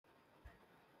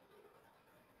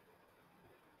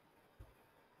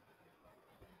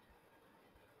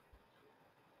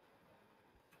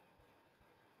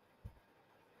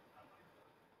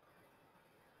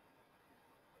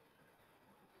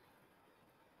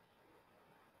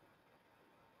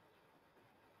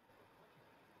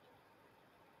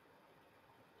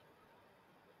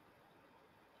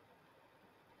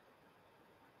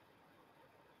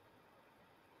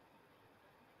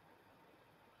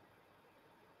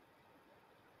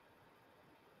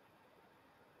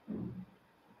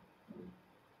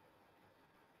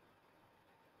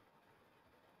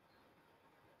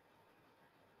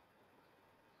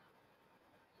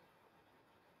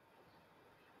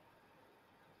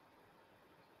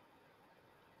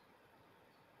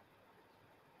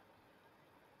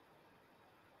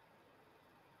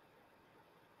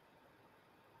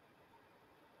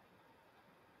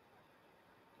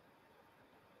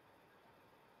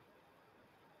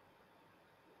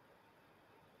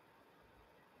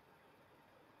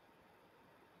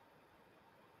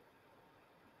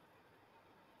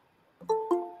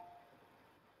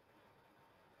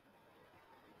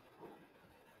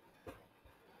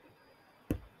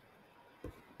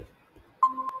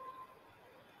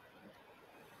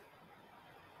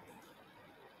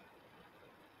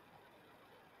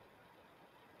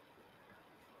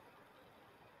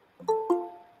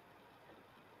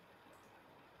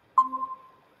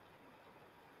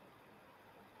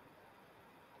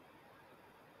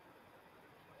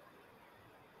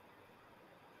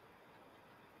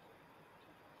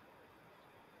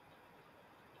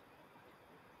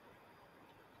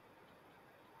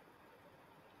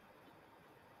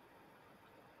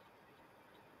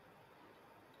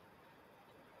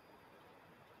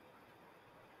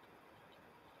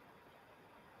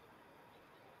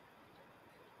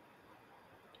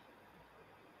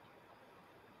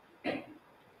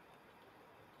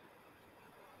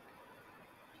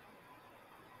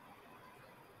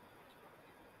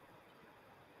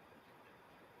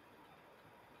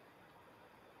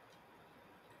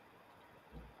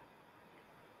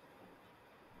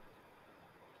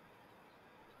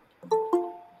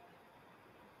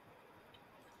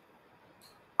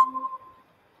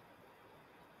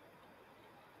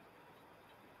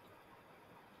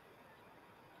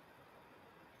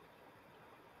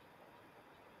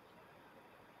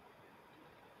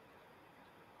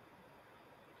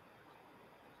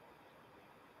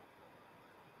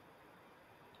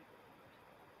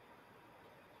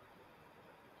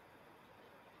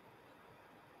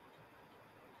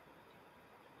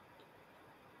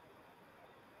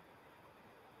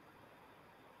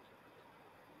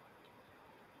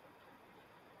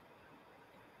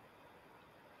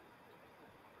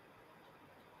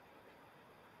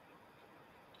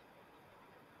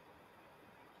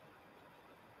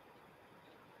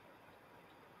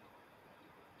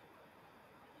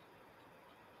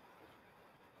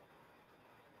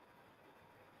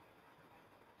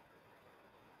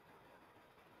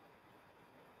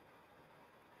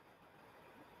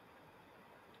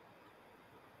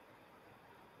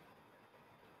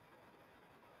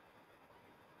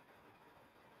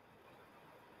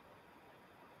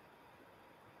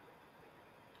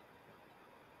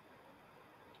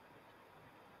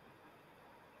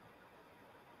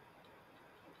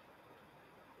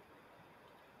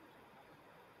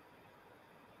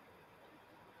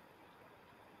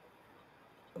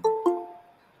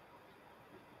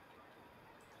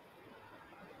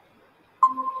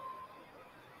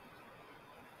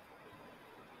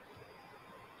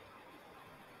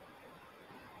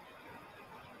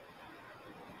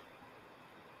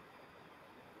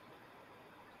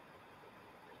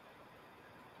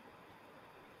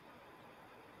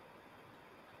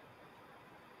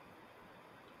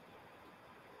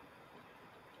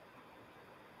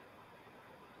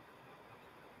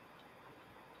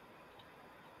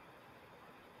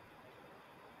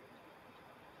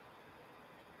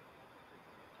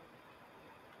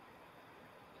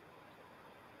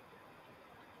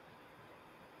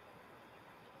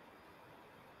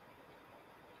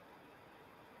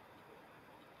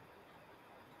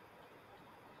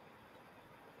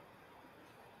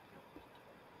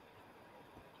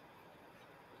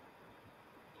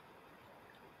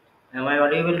Am I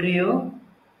audible to you?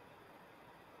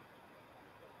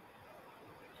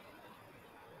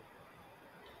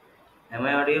 Am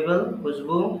I audible?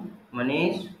 Khushbu?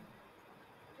 Manish?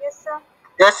 Yes, sir.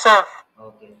 Yes, sir.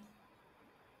 Okay.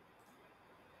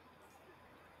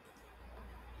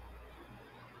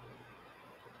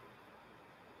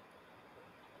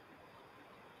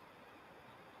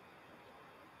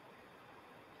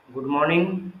 Good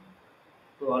morning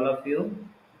to all of you.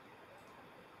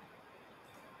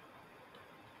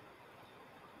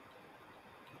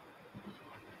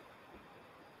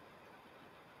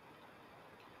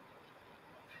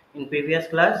 In previous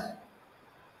class,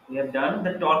 we have done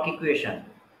the torque equation.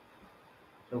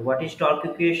 So, what is torque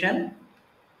equation?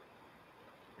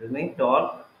 Tell me,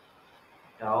 torque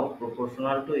tau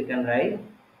proportional to, you can write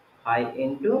I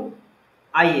into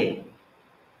Ia.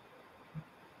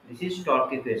 This is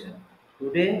torque equation.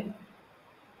 Today,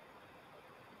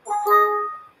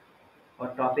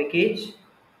 our topic is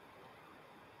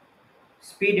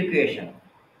speed equation.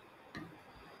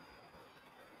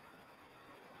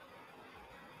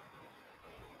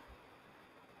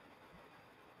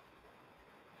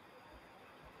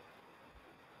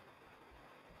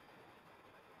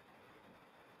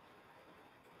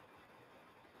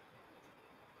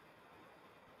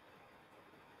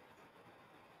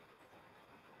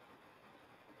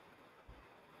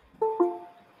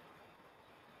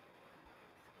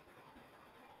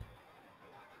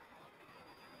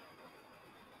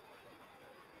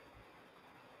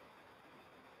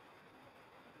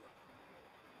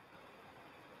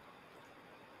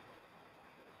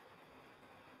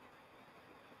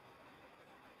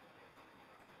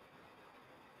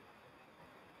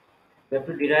 We have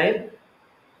to derive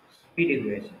speed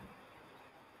equation.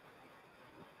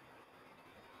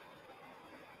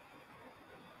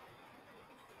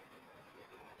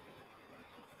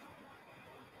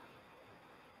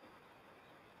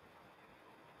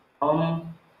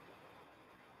 From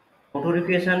motor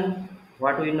equation,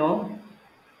 what we know?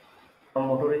 From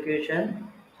motor equation,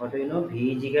 what we know?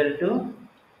 V is equal to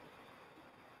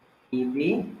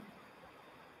EB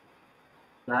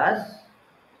plus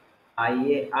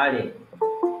IARA.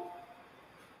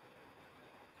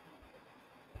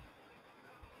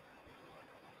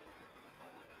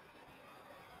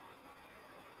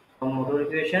 From motor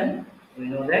equation, we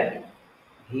know that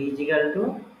V is equal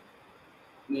to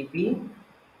EP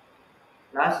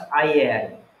plus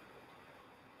IARA.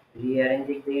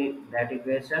 Rearranging that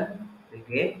equation, we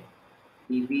get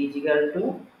EP is equal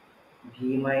to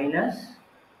V minus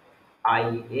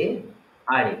IARA.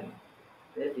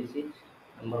 So this is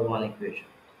number one equation.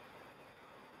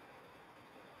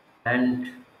 And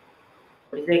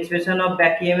what is the expression of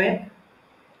back EMF?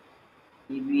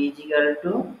 EB is equal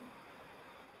to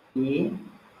E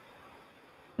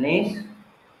minus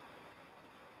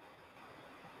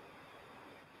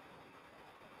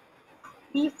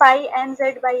P phi and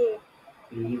Z by A.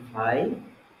 P phi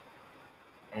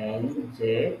and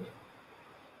Z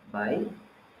by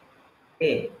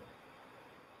A.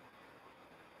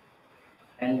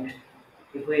 And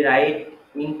if we write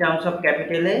in terms of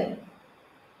capital A,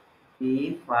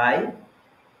 P phi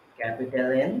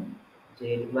capital N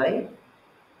Z by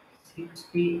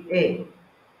 60A.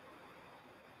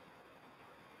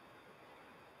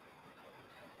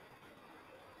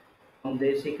 From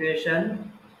this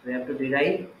equation, we have to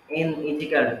derive N is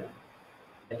equal to,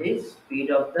 that is speed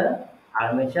of the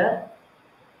armature.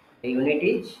 The unit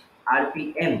is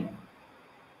RPM.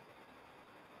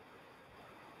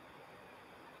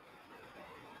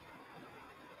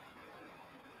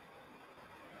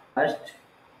 First,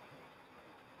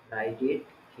 write it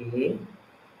K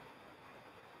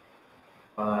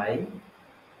phi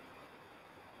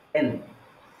N,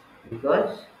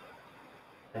 because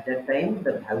at that time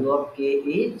the value of K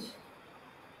is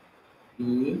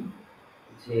P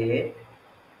Z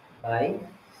by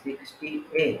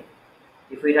 60A.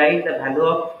 If we write the value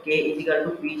of K is equal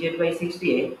to Pz by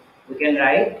 60A, we can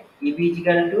write Eb is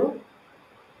equal to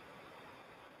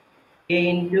K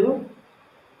into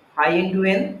phi into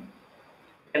N.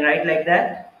 We can write like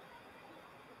that.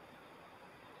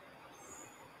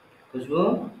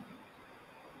 Khushbu?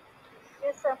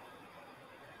 Yes, sir.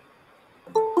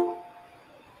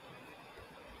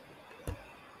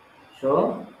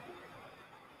 So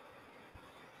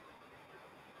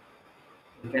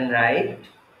we can write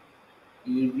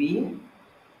Eb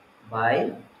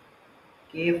by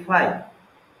K phi.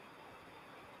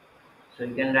 So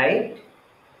you can write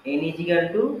N is equal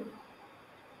to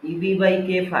Eb by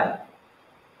K phi.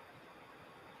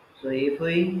 So if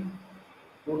we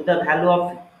put the value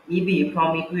of Eb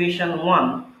from equation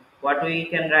 1, what we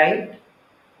can write?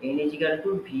 N is equal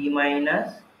to V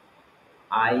minus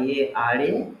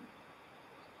IaRa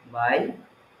by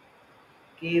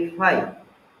K phi.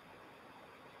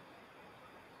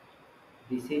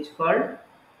 This is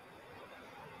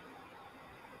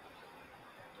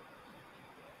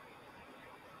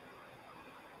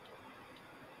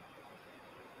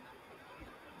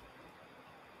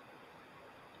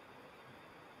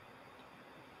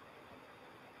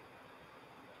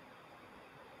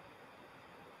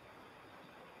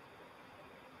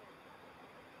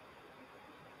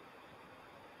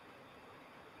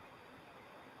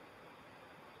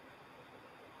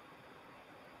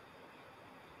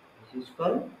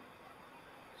called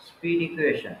speed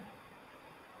equation.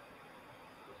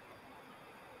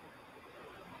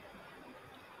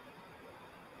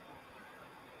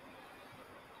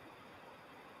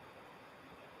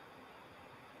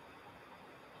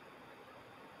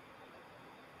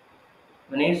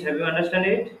 Manish, have you understand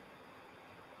it?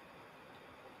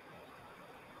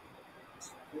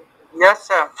 Yes,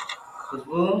 sir.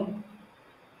 Khushbu?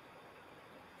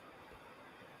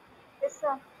 Yes,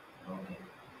 sir. Okay.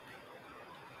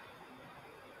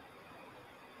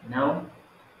 Now,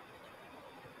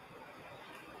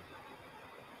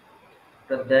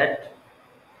 after that,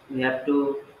 we have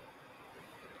to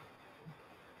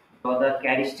draw the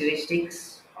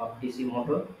characteristics of DC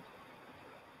motor.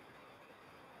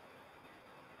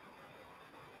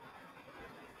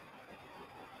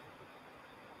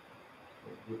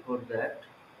 Before that,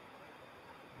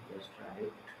 just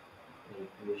write the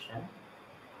equation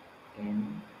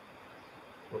n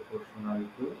proportional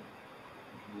to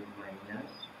V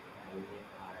minus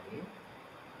IaRa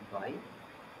by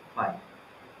phi.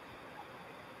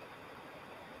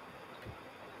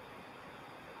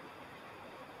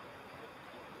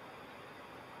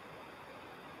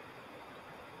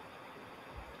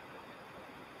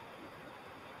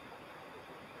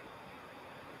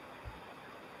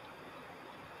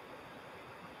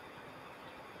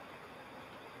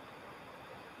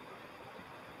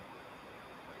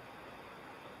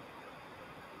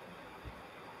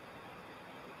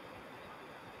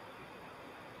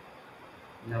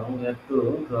 Now we have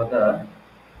to draw the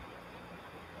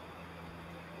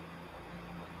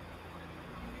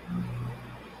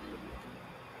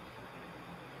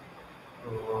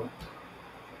torque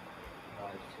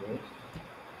versus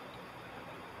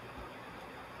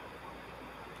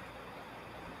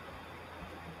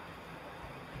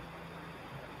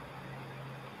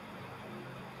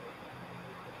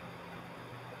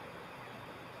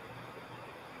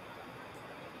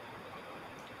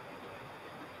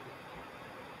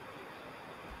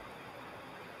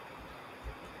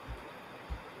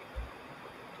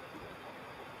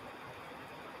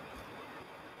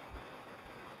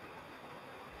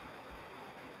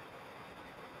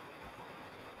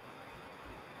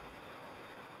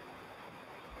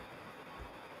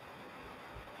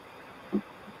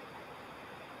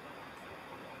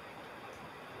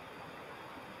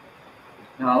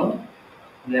now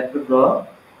we have to draw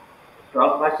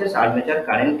torque versus armature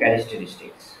current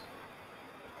characteristics.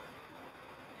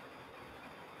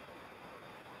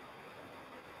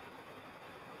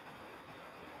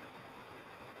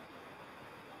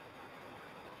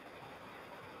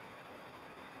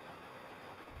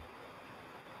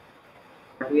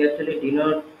 But we actually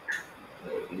denote,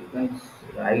 you can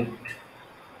write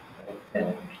like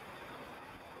that.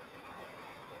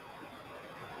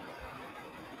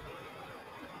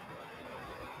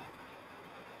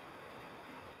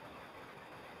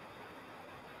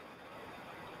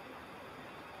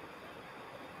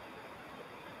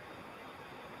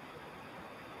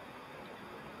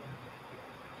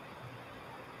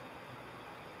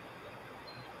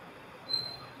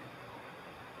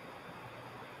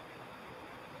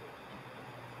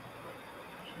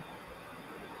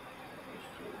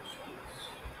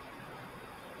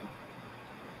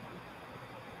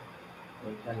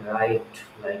 We can write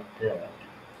like that.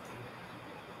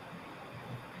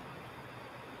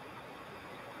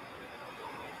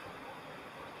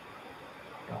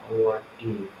 Tau R T,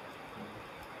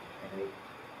 right?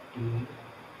 T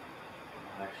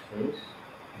versus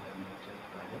armature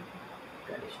current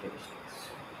characteristics.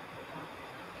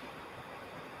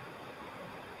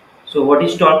 So what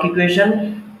is torque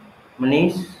equation,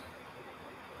 Manish?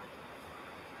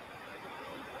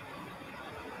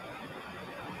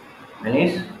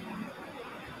 Manish,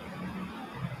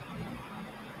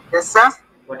 Yes, sir.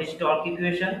 what is torque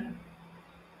equation?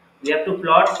 We have to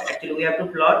plot. Actually, we have to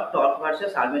plot torque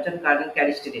versus armature current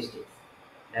characteristics.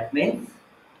 That means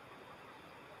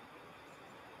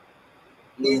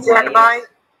in DZ by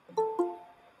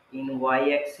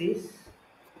y-axis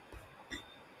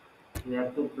we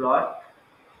have to plot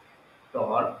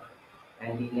torque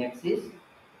and in axis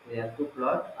we have to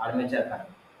plot armature current.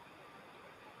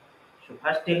 So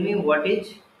first tell me what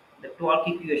is the torque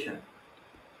equation.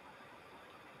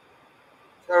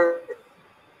 Sir,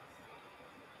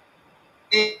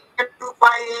 T 2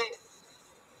 pi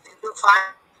into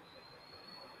 5.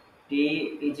 T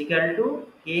is equal to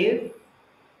K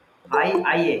phi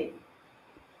Ia.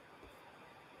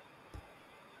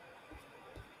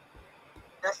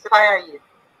 That's pi IA.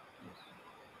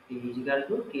 T is equal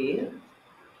to K.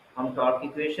 From torque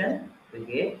equation we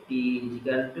get T is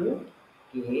equal to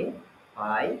K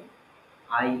phi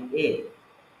Ia.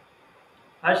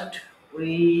 First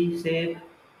we say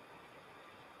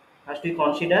first we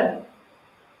consider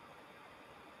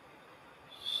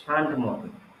shunt motor.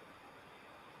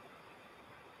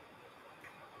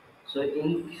 So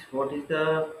in what is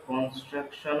the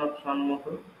construction of shunt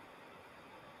motor?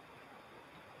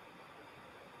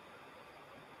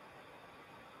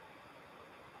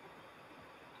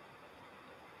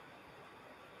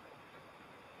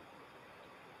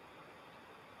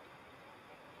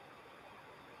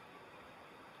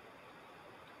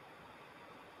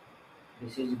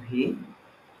 This is V,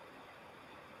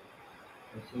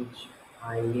 this is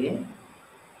IA,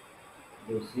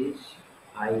 this is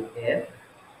IF,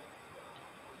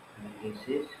 and this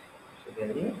is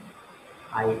basically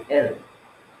IL.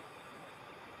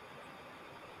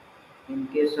 In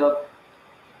case of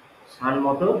shunt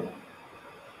motor,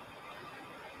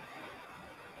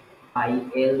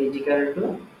 IL is equal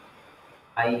to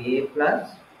IA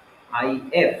plus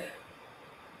IF.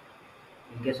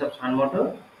 In case of shunt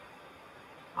motor,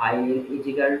 IL is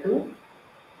equal to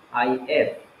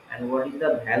IF. And what is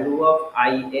the value of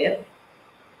IF? Is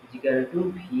equal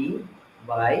to V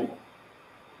by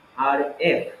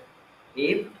RF.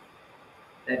 If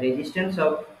the resistance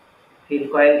of field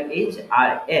coil is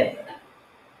RF,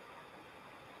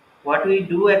 what we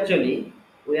do actually,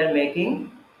 we are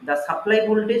making the supply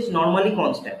voltage normally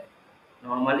constant.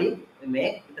 Normally we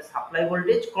make the supply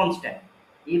voltage constant.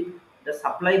 If the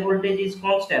supply voltage is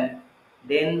constant,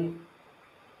 then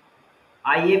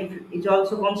IF is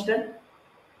also constant.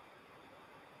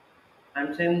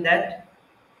 I'm saying that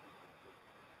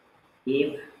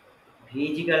if V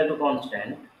is equal to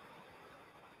constant,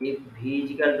 if V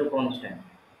is equal to constant,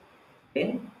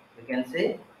 then we can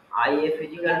say IF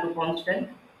is equal to constant.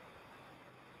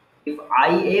 If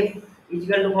IF is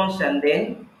equal to constant,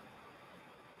 then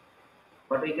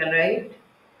what we can write?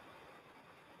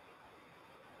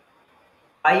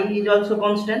 I is also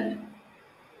constant.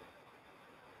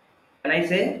 Can I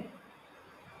say?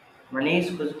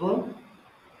 Manish, Khushbu?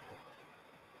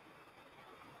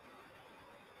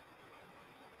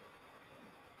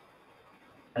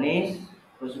 Manish,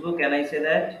 Khushbu, can I say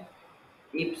that?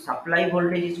 If supply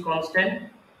voltage is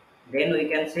constant, then we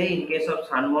can say in case of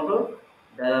shunt motor,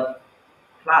 the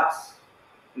flux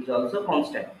is also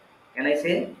constant. Can I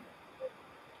say?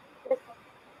 Yes,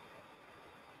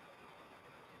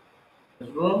 sir.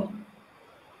 Khushbu?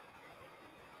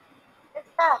 Yes,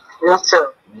 sir. Yes,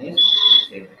 sir. Manish,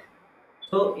 say that.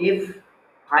 So if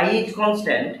phi is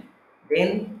constant,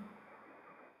 then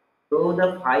though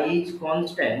the phi is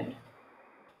constant,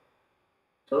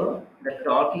 so the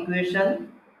torque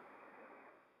equation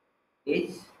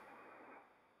is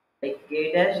like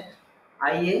K dash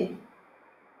Ia. You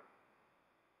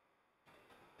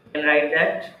can write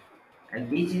that, and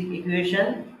this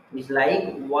equation is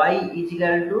like Y is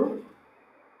equal to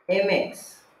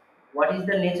mx. What is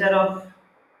the nature of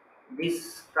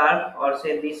this curve, or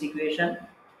say this equation?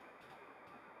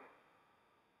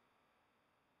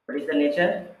 What is the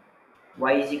nature?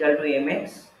 Y is equal to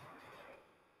mx.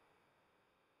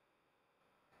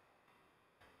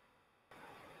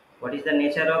 What is the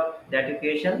nature of that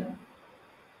equation?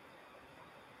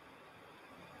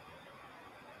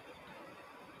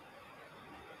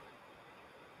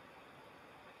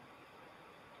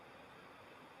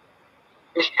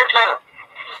 Straight line.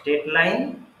 Straight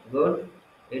line. Good.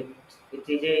 It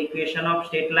is a equation of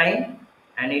straight line,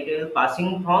 and it will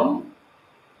passing from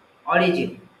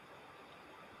origin.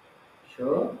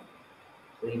 So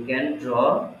we can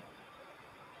draw,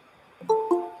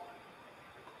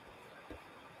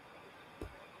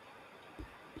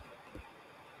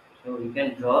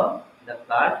 the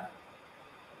curve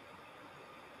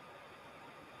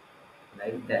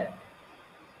like that.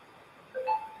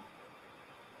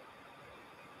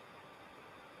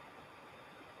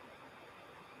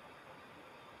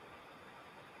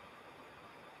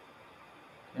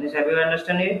 Manish, have you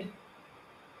understand it?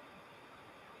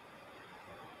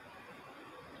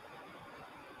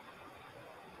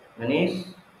 Manish?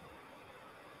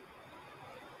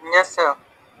 Yes, sir.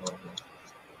 Okay.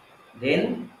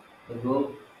 Then we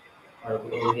go or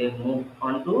we will move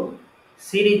on to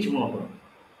series motor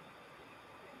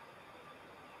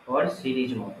or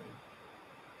series motor.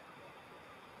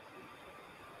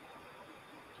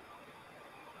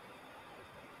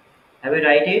 Have you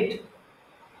write it?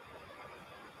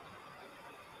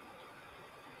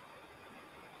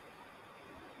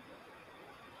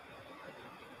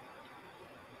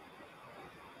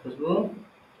 Khushbu,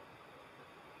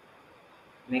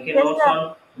 Yes,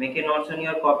 sir. make a notes on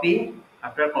your copy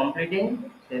after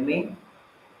completing. Say me,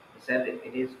 sir,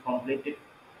 it is completed.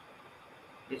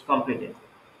 It's completed.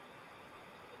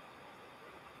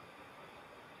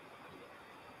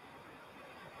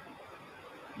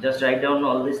 Just write down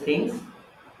all these things.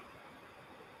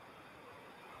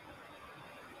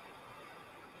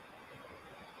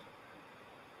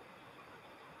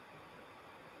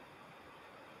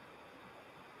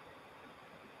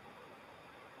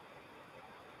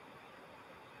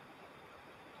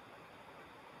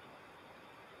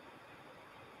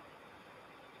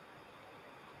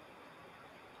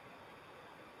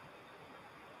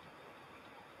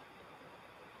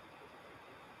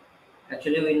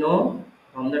 Actually, we know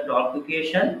from the torque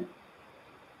equation.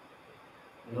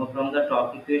 We know from the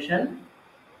torque equation,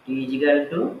 T is equal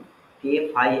to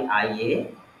K phi Ia.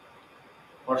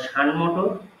 For shunt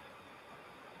motor,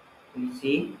 we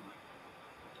see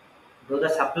though the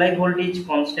supply voltage is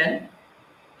constant,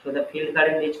 so the field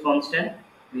current is constant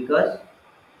because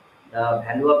the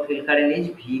value of field current is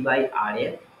V by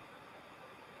Rf.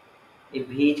 If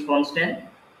V is constant,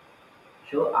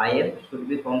 so If should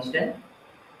be constant.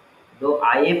 Though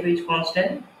If is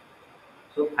constant,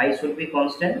 so phi should be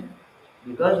constant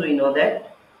because we know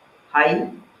that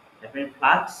phi, that means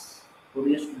flux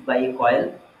produced by a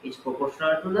coil, is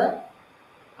proportional to the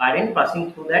current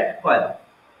passing through that coil.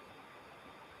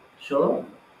 So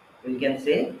we can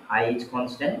say I is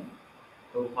constant.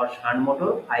 So for shunt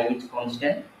motor, I is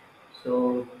constant.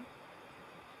 So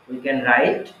we can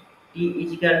write T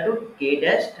is equal to K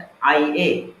dash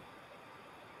Ia.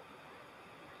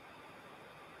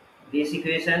 This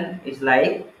equation is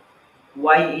like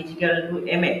Y is equal to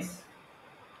mx.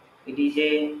 It is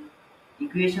a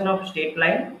equation of straight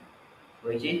line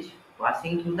which is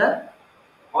passing through the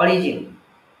origin.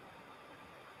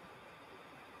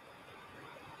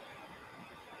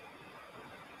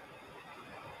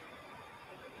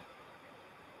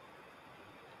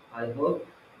 I hope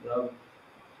you have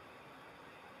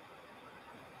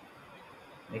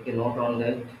make a note on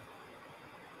that.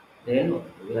 Then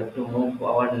we have to move to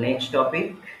our next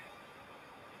topic.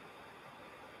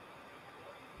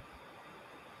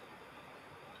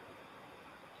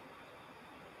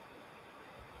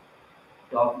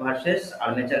 Torque versus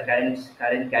armature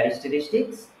current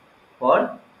characteristics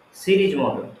for series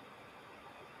motor.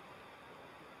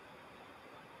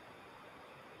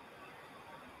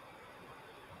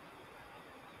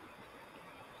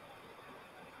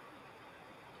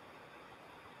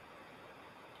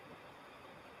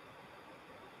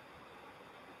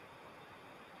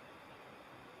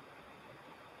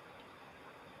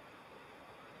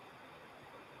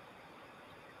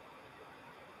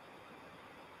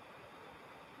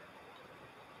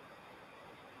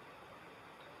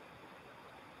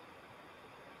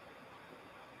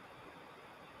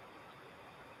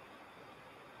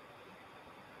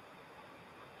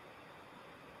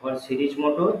 For series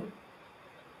motor,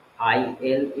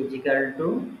 IL is equal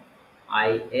to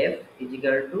IF is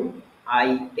equal to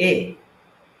IA.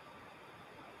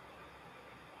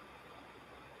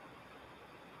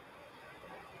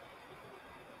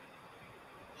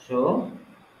 So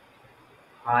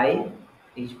I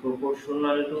is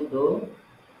proportional to the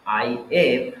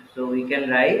IF. So we can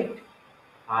write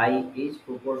I is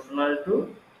proportional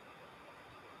to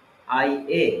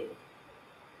IA.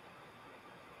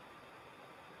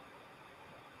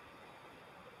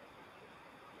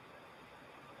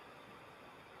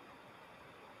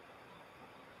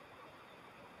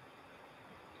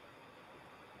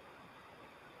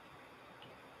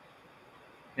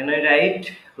 Can I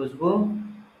write, Khushbu?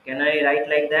 Can I write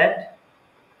like that?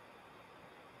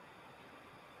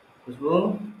 Khushbu?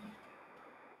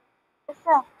 Yes,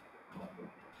 sir.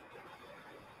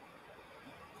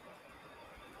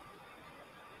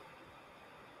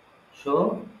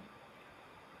 So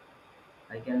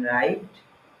I can write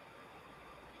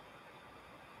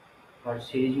for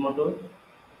series motor.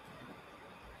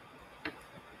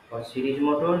 For series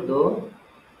motor, though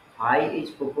I is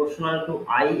proportional to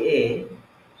IA,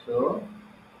 so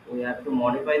we have to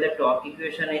modify the torque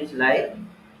equation is like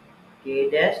K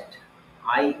dash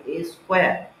IA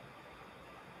square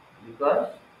because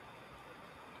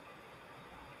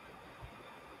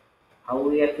how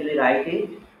we actually write it?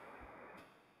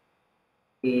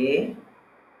 K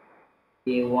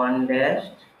K1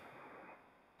 dashed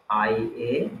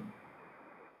IA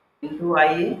into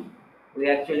IA. We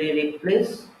actually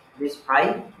replace this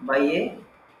phi by A.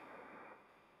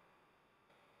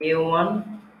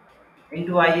 K1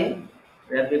 into IA.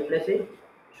 We have replaced it.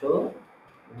 So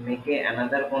we make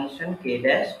another constant K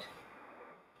dashed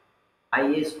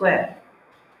IA square.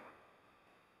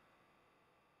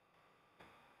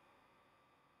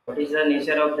 What is the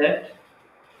nature of that?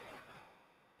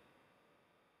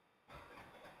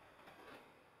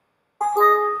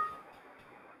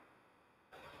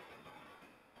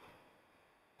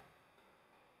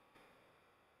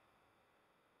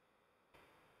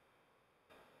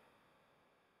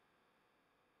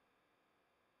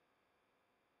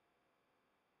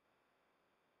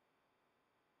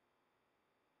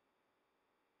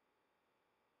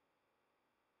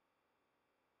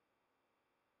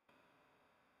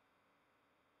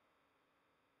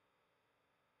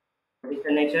 What is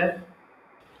the nature?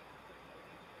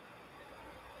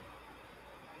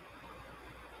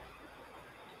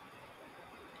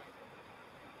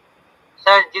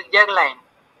 Sir, zigzag line.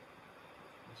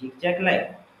 Zigzag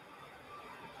line.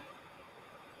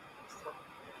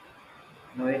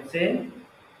 No, it's a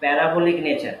parabolic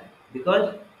nature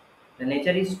because the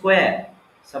nature is square.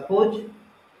 Suppose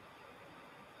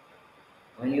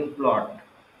when you plot,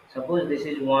 suppose this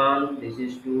is 1, this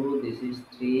is 2, this is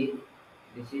 3,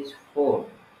 this is 4,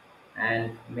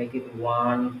 and make it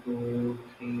 1, 2,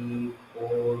 3,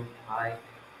 4, 5,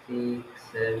 6,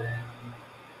 7,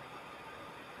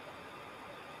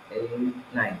 8,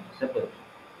 9. Suppose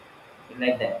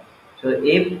like that. So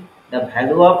if the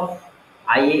value of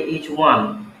IA is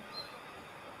 1,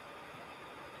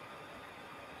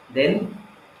 then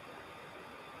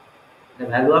the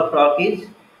value of torque is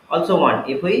also 1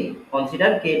 if we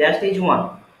consider K dash is 1,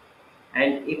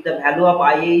 and if the value of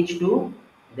IA is 2,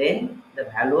 then the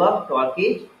value of torque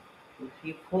is 2,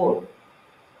 3, 4,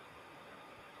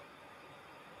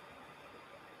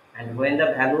 and when the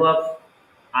value of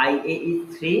IA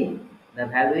is 3, the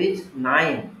value is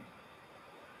 9.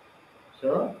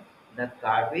 So the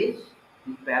curve is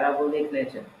in parabolic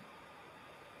nature.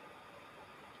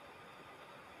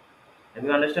 Have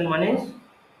you understand, Manish?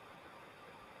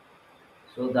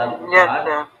 So the Yes, curve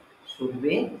sir. should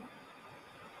be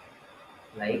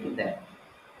like that.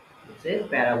 It's a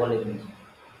parabolic nature.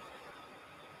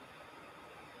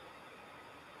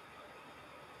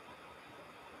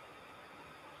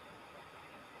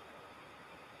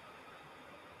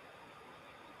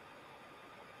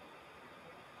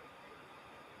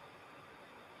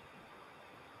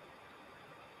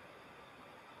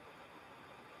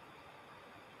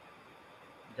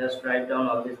 Just write down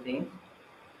all these things.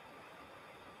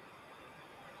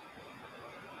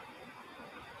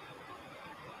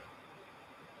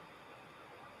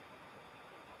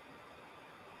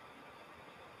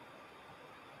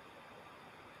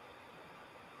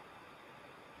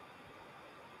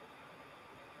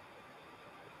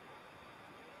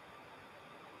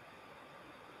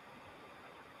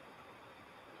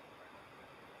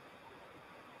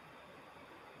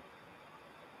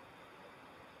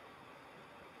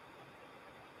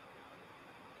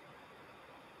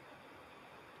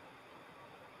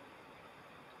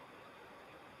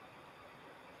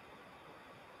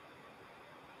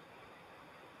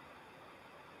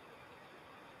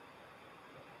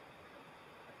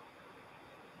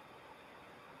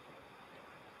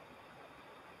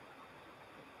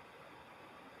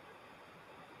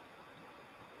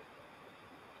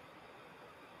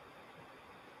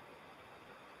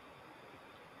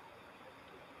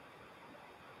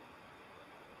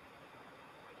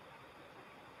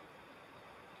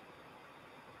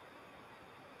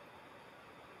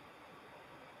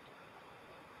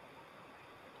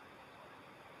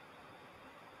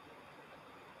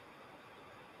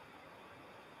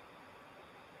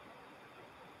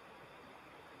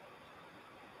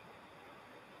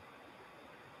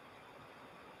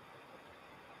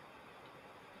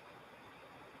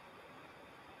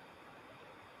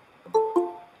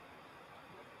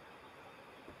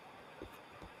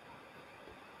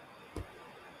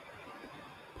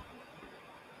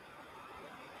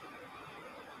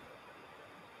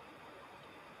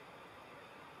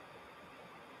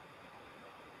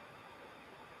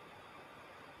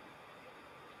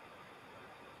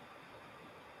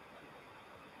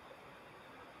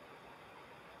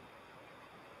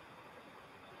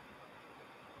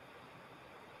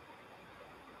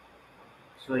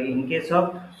 So in case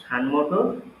of Shunt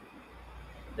motor,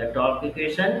 the torque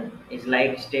equation is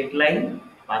like straight line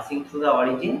passing through the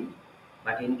origin,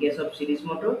 but in case of series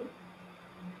motor,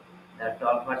 the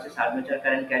torque versus armature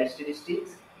current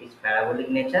characteristics is parabolic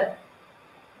nature,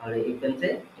 or you can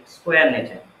say it's square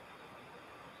nature.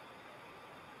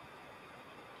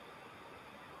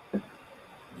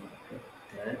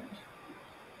 That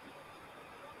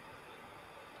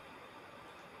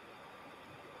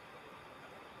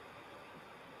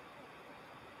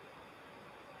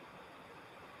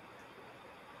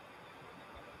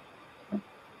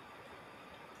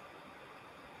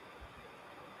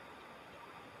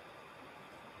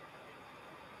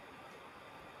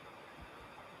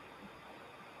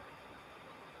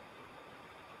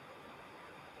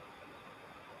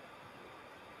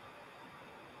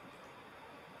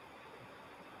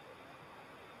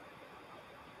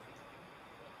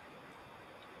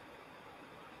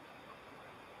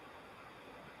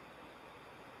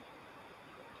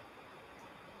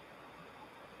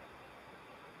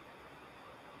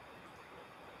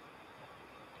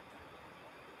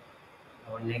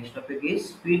our next topic is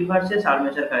speed versus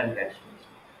armature current characteristics.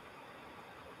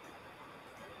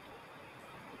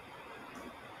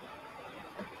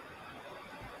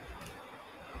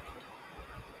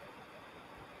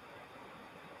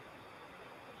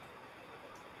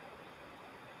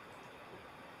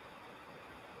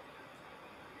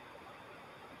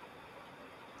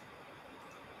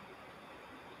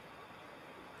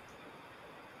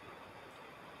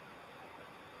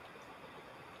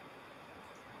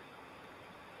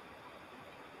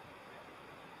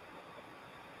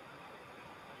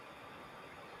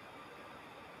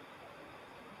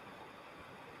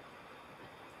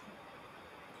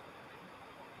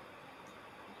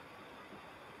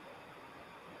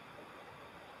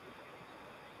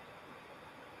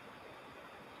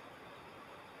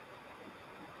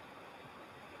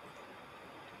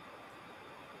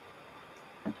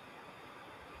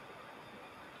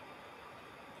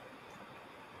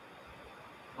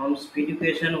 From speed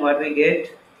equation, what we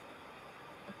get?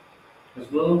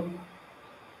 Khushbu,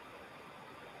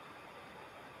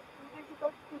 Speed is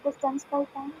equal to distance by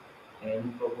time. n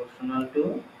proportional to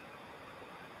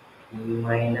E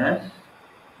minus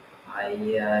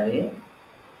IRA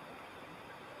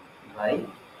by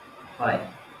phi.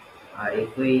 Or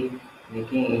if we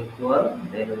making equal,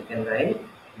 then we can write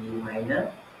E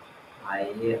minus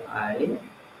IRA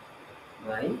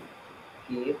by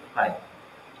K phi.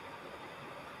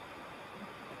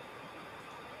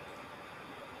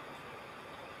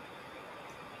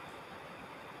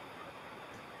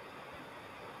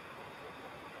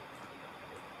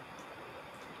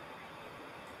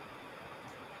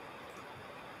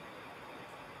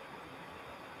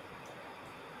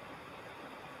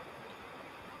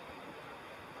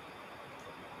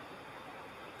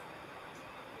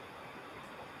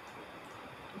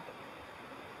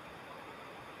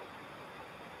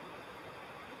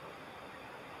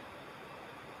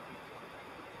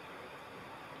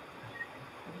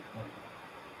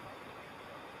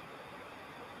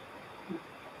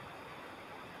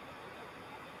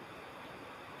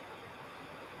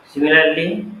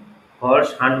 Similarly, for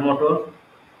shunt motor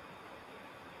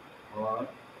or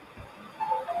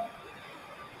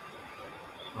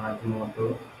shunt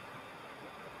motor,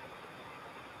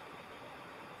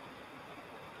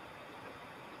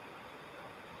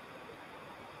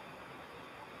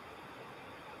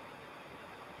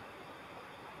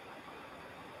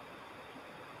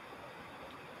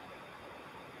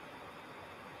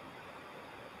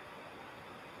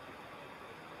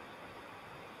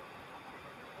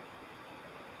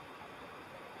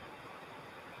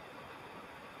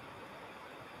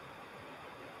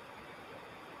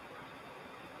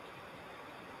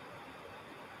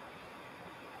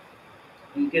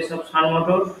 in case of shunt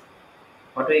motor,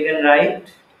 what we can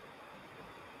write?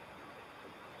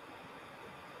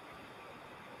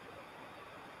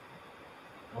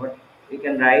 What we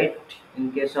can write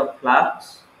in case of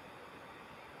flux?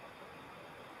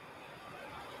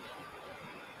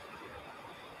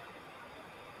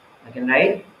 I can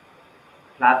write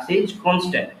flux is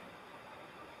constant.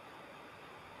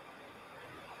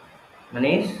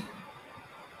 Manish,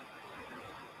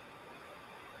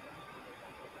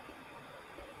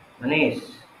 Manish,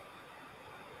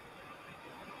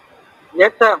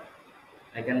 Yes, sir.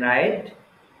 I can write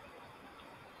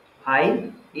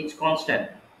phi is constant.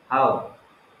 How?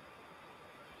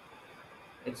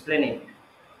 Explain it.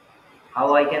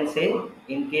 How I can say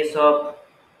in case of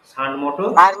shunt motor,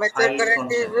 phi Armature is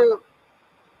current is, constant.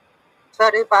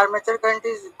 sir, if armature current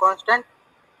is constant,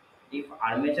 If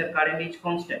armature current is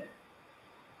constant,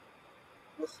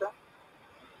 yes, sir.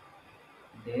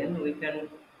 then we can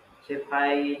say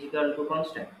phi is equal to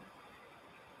constant.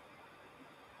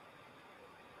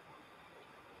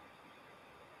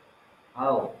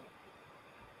 How?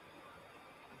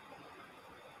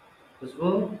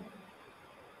 Khushbu,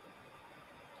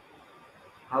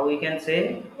 how we can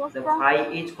say Yes, the sir. phi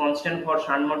is constant for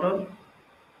shunt motor?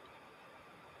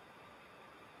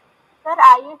 Sir,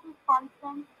 IF is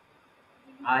constant.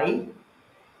 V. I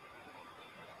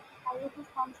IF is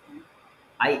constant.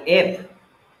 IF. Yes,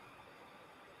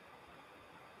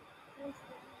 sir.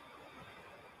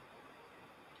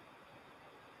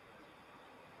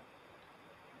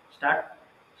 Start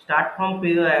start from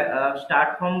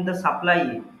the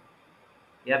supply.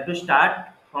 You have to start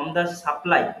from the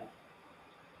supply.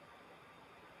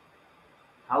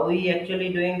 How we actually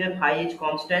doing the phi is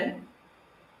constant?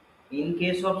 In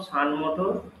case of shunt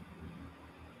motor,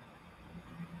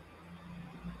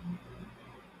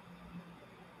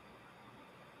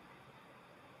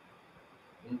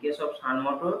 in case of shunt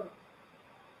motor,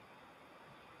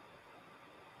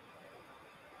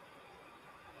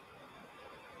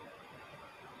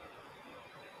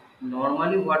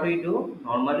 normally what we do?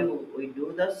 Normally we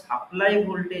do the supply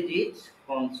voltage is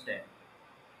constant.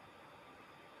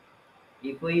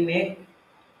 If we make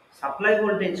supply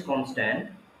voltage constant,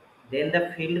 then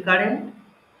the field current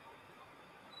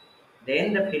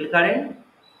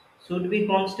should be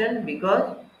constant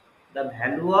because the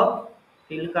value of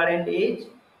field current is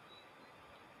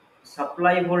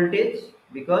supply voltage,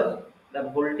 because the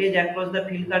voltage across the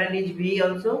field current is V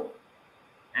also.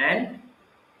 And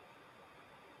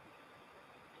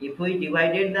if we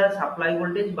divided the supply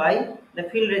voltage by the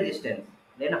field resistance,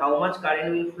 then how much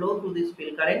current will flow through this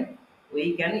field current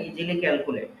we can easily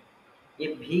calculate.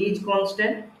 If V is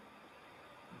constant,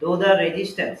 though the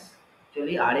resistance,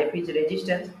 actually Rf is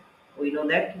resistance, we know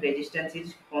that resistance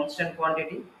is constant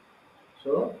quantity.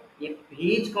 So if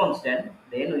V is constant,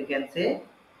 then we can say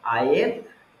If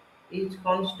is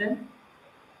constant,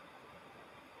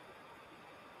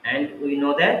 and we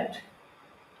know that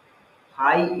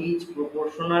phi is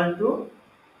proportional to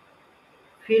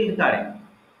field current.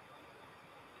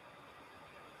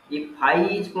 If phi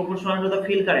is proportional to the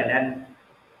field current and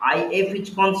If is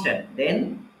constant,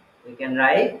 then we can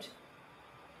write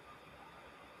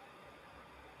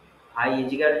phi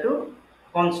is equal to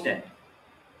constant.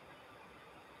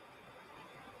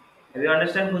 Have you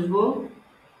understand, Khushbu?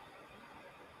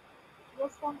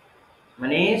 Yes, sir.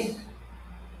 Manish,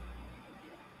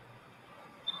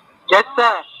 Yes,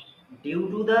 sir. due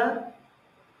to the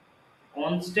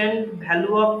constant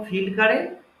value of field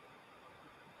current,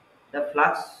 the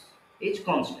flux is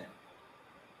constant,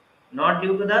 not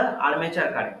due to the armature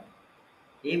current.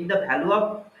 If the value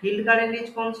of field current is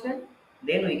constant,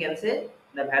 then we can say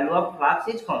the value of flux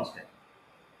is constant.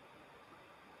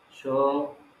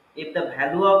 So if the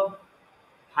value of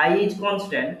phi is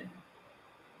constant,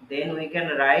 then we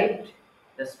can write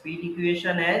the speed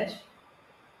equation as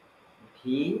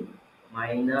V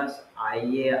minus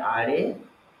IaRa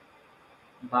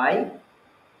by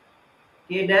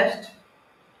K dash.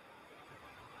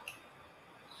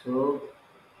 So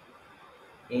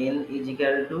N is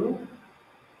equal to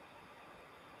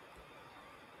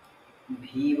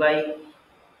V by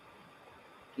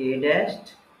K dash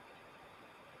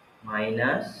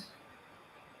minus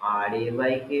Ra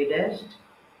by K dash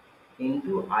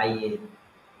into Ia.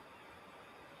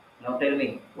 Now tell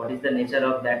me, what is the nature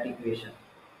of that equation?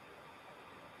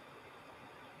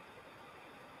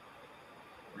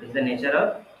 What is the nature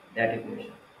of that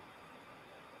equation?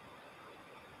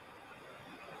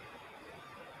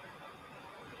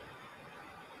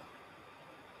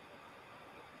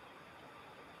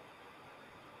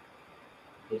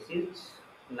 This is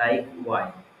like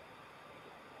y.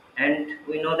 And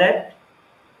we know that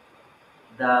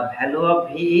the value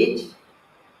of V is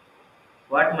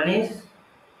what, Manish?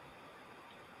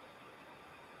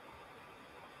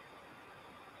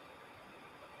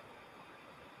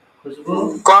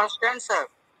 Khushbu? Constant, sir.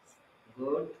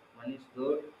 Good. Manish,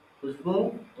 good.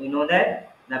 Khushbu, we know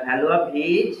that the value of V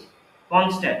is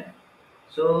constant.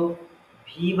 So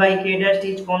V by K dash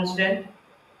is constant.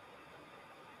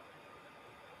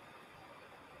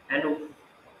 And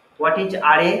what is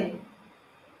Ra?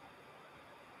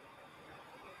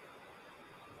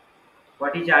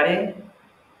 What is Ra?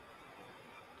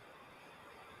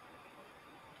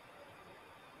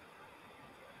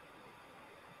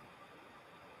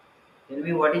 Tell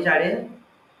me, what is Ra?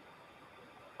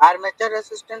 Armature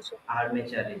resistance, sir.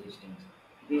 Armature resistance.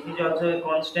 This is also a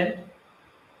constant,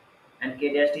 and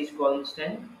K dash is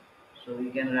constant. So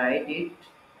we can write it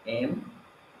M,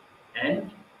 and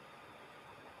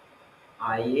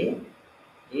Ia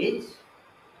is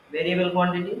variable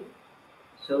quantity.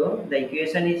 So the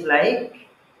equation is like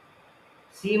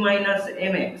C minus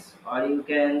Mx, or you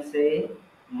can say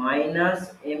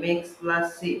minus Mx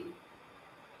plus C.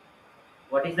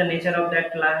 What is the nature of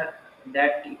that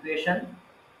that equation?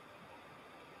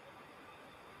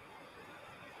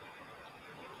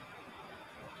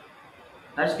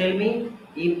 First tell me,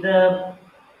 if the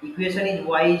equation is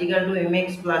y is equal to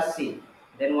mx plus c,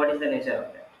 then what is the nature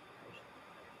of that?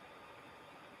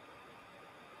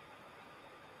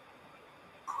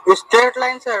 Straight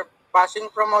lines are passing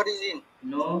from origin.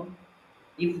 No.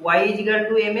 If y is equal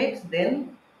to mx,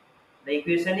 then the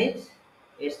equation is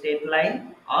a straight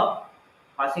line of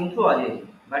passing through origin.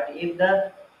 But if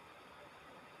the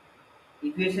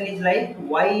equation is like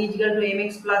y is equal to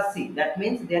mx plus c, that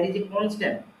means there is a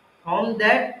constant. From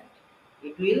that,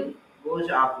 it will goes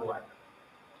upward.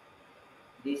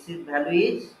 This is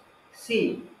value is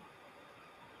c,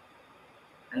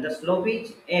 and the slope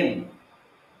is m.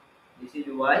 This is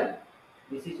y,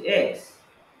 this is x.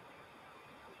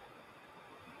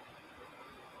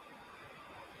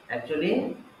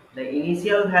 Actually, the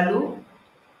initial value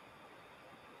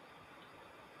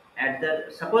at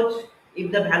the, suppose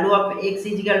if the value of x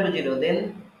is equal to 0,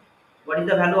 then what is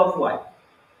the value of y?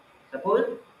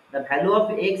 Suppose the value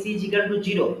of x is equal to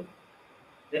 0,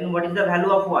 then what is the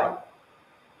value of y?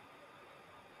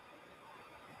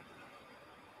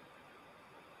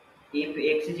 If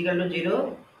x is equal to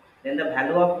 0, then the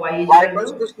value of y is Y equal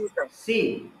equals to to C, sir.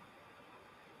 c.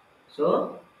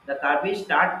 So the curve will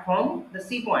start from the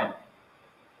c point,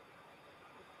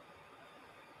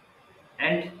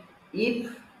 and if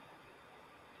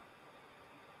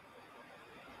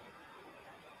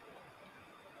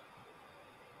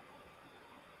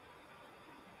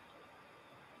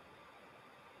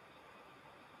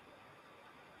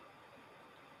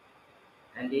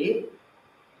if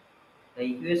the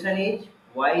equation is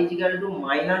y is equal to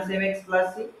minus mx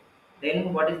plus c,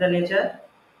 then what is the nature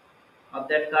of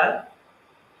that curve?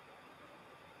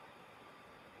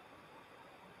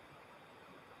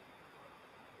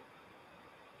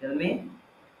 Tell me.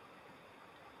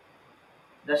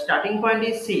 The starting point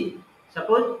is c.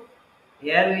 Suppose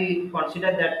here we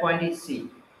consider that point is c.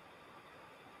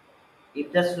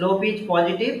 If the slope is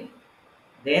positive,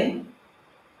 then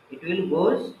it will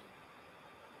goes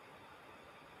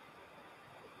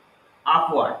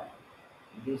upward.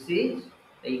 This is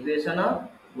the equation of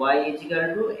y is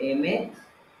equal to mx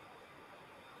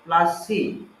plus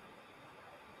c,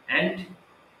 and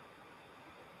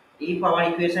if our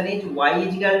equation is y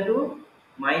is equal to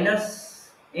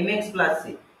minus mx plus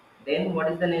c, then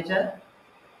what is the nature?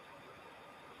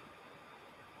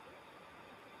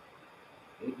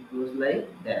 It goes like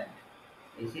that.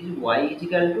 This is y is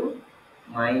equal to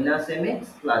minus mx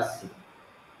plus c,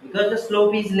 because the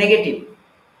slope is negative.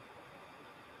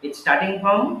 It's starting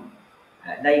from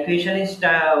the equation is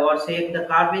or say the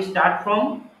curve is start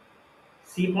from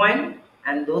c point,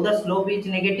 and though the slope is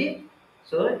negative,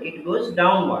 so it goes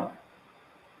downward.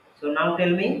 So now tell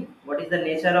me, what is the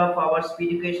nature of our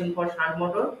speed equation for shunt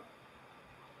motor?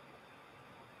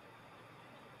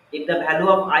 If the value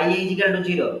of ia is equal to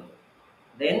 0,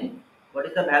 then what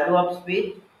is the value of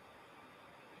speed?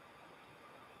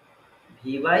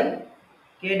 V by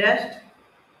k dash.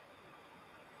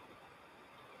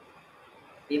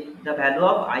 If the value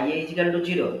of ia is equal to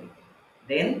 0,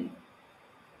 then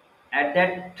at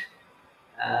that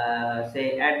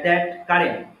say at that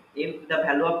current, if the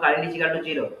value of current is equal to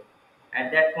 0,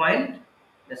 at that point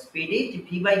the speed is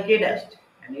v by k dash,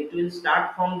 and it will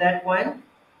start from that point,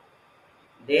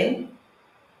 then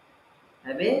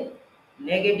have a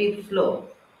negative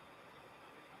slope.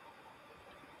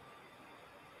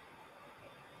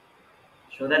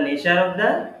 So the nature of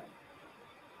the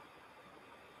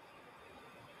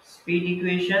speed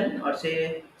equation, or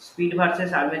say speed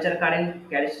versus armature current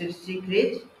characteristic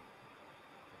is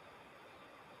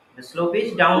the slope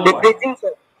is downward. Decreasing,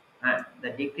 sir.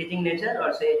 The decreasing nature,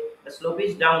 or say the slope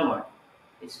is downward.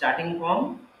 It's starting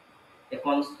from a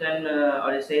constant,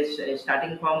 or say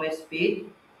starting from a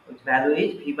speed which value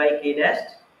is v by k dash,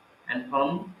 and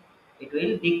from it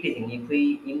will decreasing. If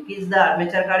we increase the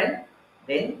armature current,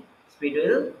 then speed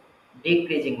will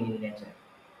decreasing in nature.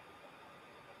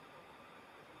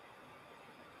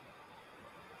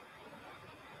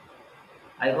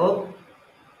 I hope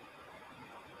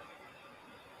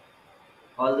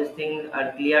all these things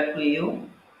are clear to you.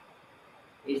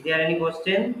 Is there any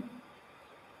question?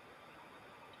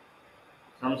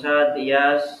 Samsad,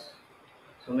 Yas,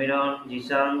 Sumiran,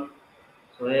 Jishan,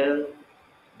 Sohel,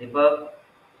 Deepak.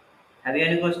 Have you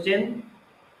any question?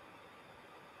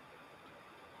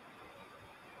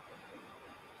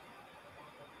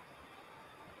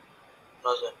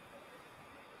 No, sir.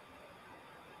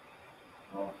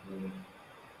 Okay.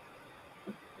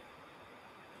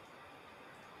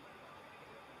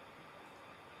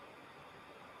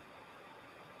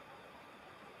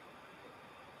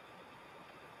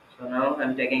 So now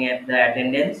I'm taking at the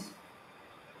attendance.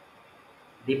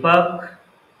 Deepak,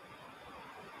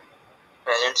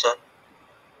 Present, sir.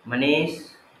 Manish,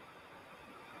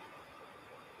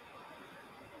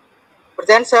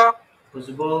 Present, sir.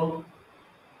 Khushbu,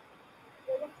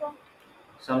 Present, sir.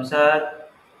 Samsad,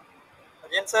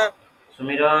 Present, sir.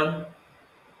 Sumiran,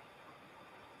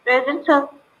 Present, sir.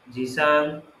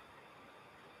 Jisan,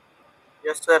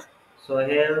 Yes, sir.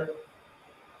 Sohail,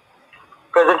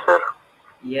 Present, sir.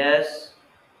 Yes,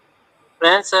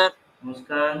 Present, sir.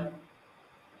 Muskan,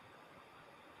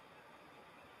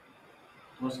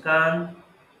 Muskan,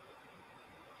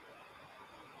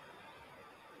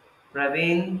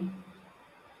 Praveen,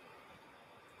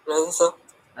 Present, sir.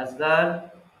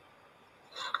 Asgar.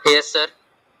 Yes, sir.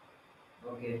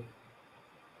 Okay.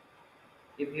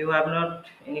 If you have not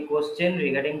any question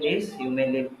regarding this, you may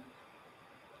leave